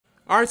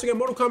Alright, so again,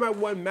 Mortal Kombat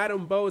 1,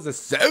 Madame Bo is a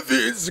 7.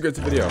 This is a good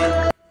video.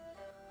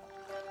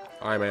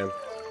 Alright, man.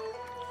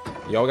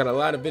 Y'all got a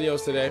lot of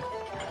videos today.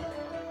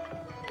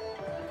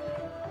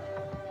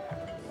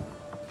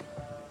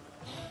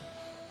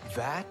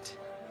 That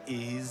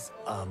is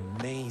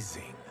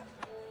amazing.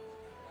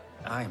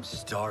 I am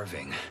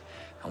starving.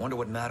 I wonder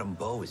what Madame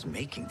Bo is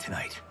making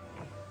tonight.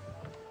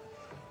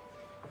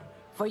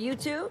 For you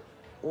two,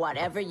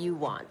 whatever you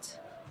want.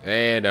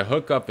 And the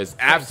hookup is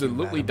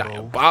absolutely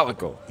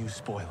diabolical. You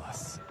spoil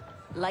us.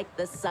 Like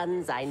the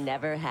sons I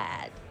never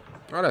had.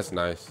 Oh, that's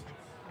nice.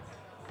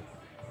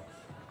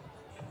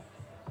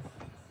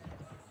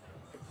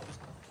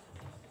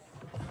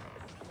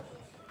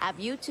 Have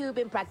you two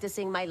been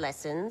practicing my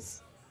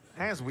lessons?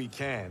 As we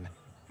can.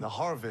 The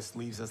harvest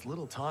leaves us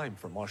little time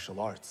for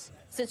martial arts.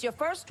 Since your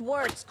first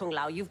words, Kung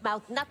Lao, you've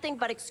mouthed nothing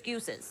but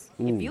excuses.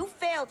 If you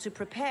fail to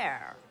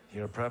prepare...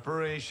 Your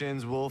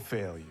preparations will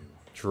fail you.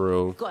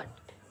 True. Good.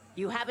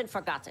 You haven't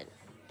forgotten.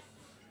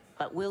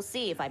 But we'll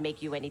see if I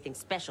make you anything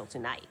special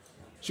tonight.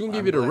 She gonna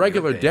give you the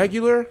regular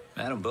degular?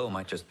 Madame Bo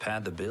might just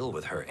pad the bill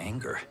with her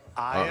anger.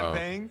 I am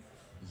Bang.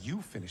 You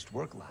finished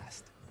work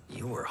last.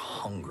 You were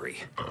hungry.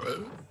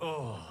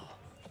 Oh.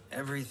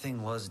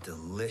 Everything was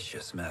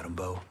delicious, Madame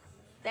Bo.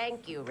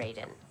 Thank you,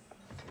 Raiden.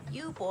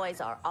 You boys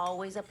are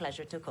always a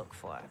pleasure to cook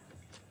for.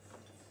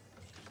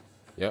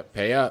 Yep,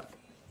 pay up.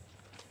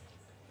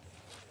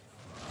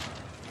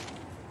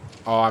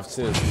 Oh, I've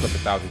seen this clip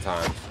 1,000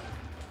 times.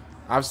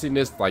 I've seen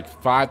this like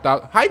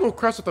 5,000. How you gonna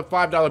crush with a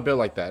 $5 bill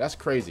like that? That's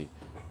crazy.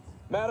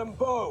 Madame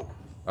Bo.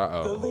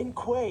 Uh-oh. The Lin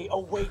Kuei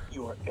await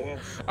your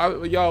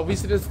answer. Yo, we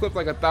see this clip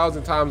like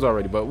 1,000 times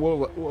already, but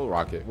we'll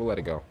rock it. We'll let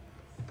it go.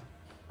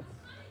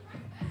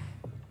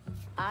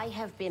 I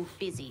have been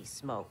busy,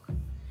 Smoke.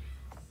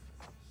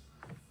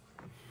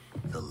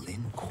 The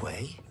Lin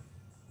Kuei?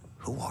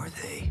 Who are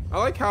they? I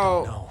like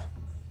how. No,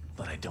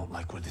 but I don't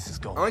like where this is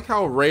going. I like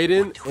how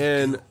Raiden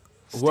and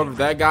whoever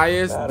that guy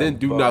is didn't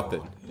do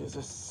nothing It is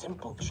a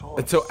simple choice.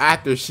 until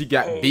after she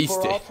got Pay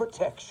beasted. for our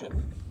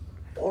protection,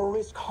 or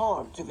risk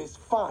harm to this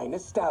fine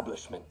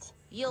establishment.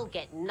 You'll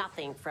get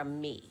nothing from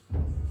me.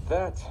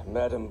 That,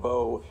 Madame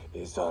Bo,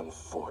 is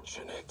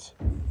unfortunate.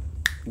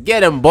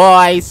 Get him,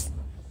 boys.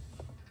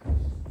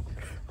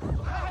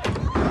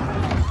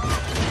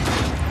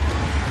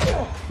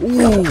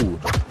 Ooh.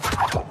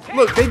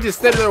 Look, they just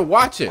sitting there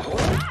watching.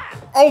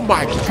 Oh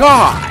my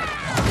god.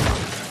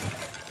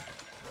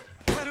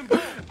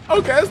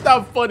 Okay, that's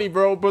not funny,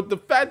 bro. But the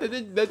fact that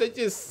they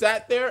just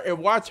sat there and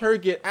watched her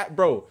get at,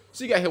 bro.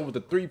 She got hit with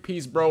a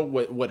 3-piece, bro,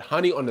 with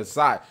honey on the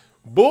side.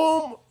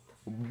 Boom,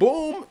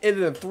 boom,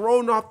 and then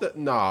thrown off the.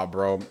 Nah,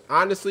 bro.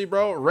 Honestly,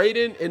 bro,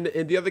 Raiden and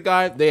the other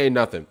guy, they ain't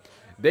nothing.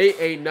 They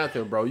ain't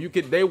nothing, bro.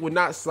 They would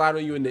not slide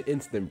on you in the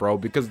instant, bro,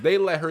 because they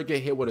let her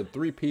get hit with a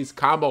 3-piece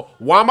combo,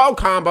 wombo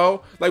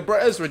combo. Like, bro,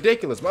 it's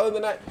ridiculous. But other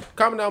than that,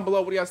 comment down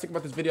below what do you guys think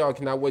about this video. I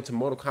cannot wait till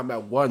Mortal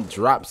Kombat 1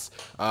 drops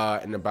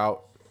in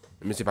about.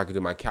 Let me see if I can do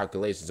my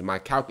calculations. If my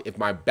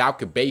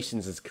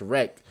calculations is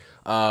correct,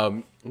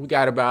 we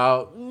got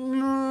about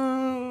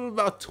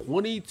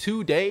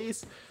 22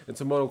 days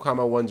until Mortal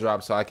Kombat 1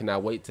 drops, so I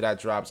cannot wait till that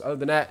drops. Other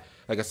than that,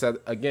 like I said,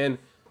 again,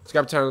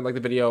 subscribe, turn on, like the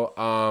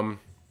video.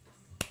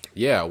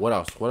 Yeah, what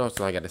else? What else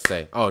do I got to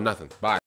say? Oh, nothing. Bye.